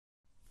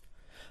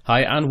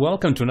Hi and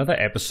welcome to another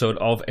episode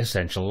of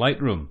Essential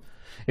Lightroom.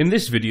 In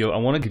this video I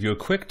want to give you a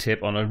quick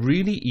tip on a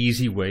really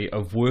easy way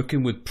of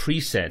working with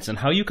presets and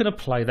how you can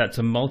apply that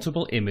to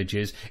multiple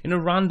images in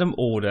a random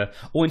order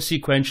or in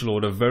sequential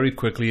order very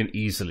quickly and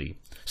easily.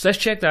 So let's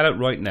check that out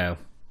right now.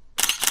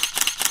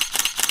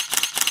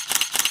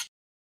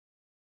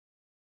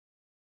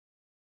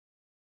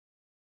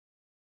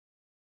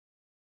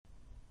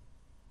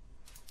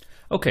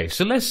 Okay,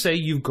 so let's say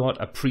you've got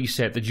a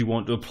preset that you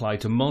want to apply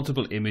to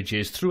multiple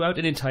images throughout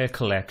an entire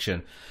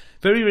collection.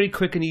 Very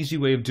quick and easy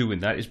way of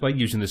doing that is by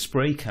using the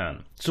spray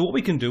can. So what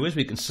we can do is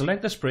we can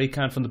select the spray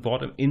can from the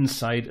bottom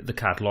inside the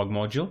catalog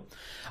module.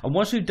 And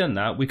once we've done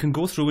that, we can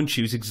go through and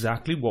choose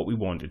exactly what we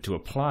wanted to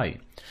apply.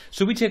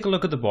 So we take a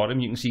look at the bottom,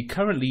 you can see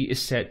currently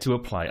is set to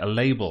apply a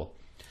label.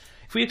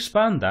 If we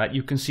expand that,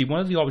 you can see one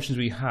of the options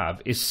we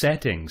have is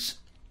settings.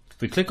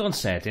 If we click on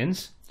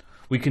settings,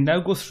 we can now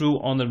go through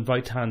on the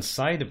right hand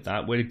side of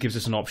that where it gives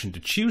us an option to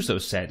choose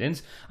those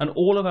settings, and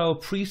all of our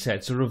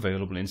presets are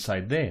available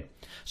inside there.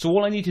 So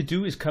all I need to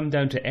do is come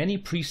down to any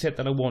preset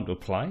that I want to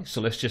apply. So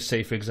let's just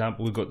say, for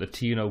example, we've got the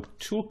T&O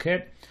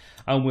toolkit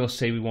and we'll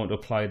say we want to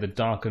apply the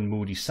dark and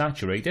moody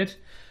saturated.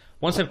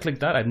 Once I've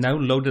clicked that, I've now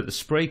loaded the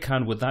spray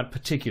can with that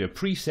particular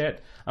preset,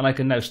 and I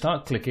can now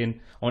start clicking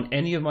on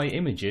any of my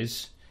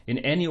images in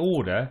any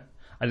order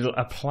and it'll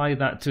apply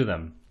that to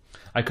them.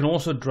 I can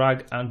also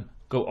drag and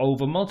go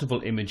over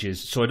multiple images,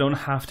 so I don't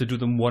have to do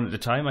them one at a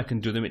time. I can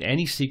do them in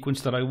any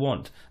sequence that I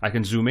want. I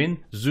can zoom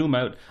in, zoom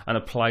out, and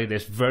apply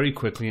this very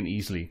quickly and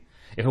easily.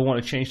 If I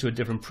want to change to a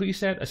different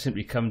preset, I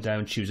simply come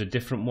down, choose a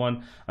different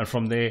one, and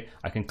from there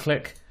I can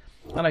click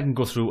and I can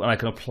go through and I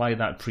can apply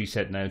that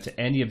preset now to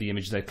any of the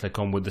images I click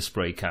on with the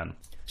spray can.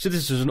 So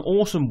this is an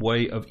awesome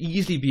way of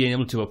easily being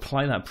able to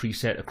apply that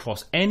preset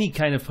across any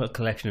kind of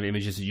collection of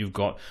images that you've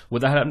got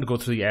without having to go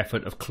through the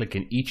effort of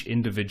clicking each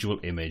individual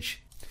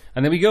image.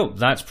 And there we go,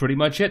 that's pretty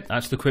much it.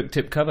 That's the quick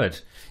tip covered.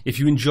 If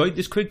you enjoyed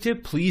this quick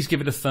tip, please give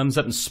it a thumbs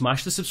up and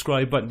smash the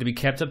subscribe button to be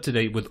kept up to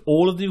date with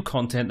all of the new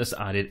content that's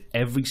added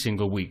every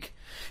single week.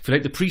 If you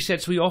like the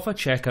presets we offer,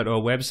 check out our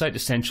website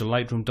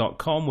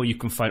essentiallightroom.com, where you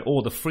can find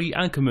all the free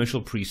and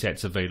commercial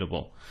presets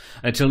available.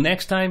 Until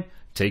next time,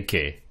 take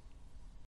care.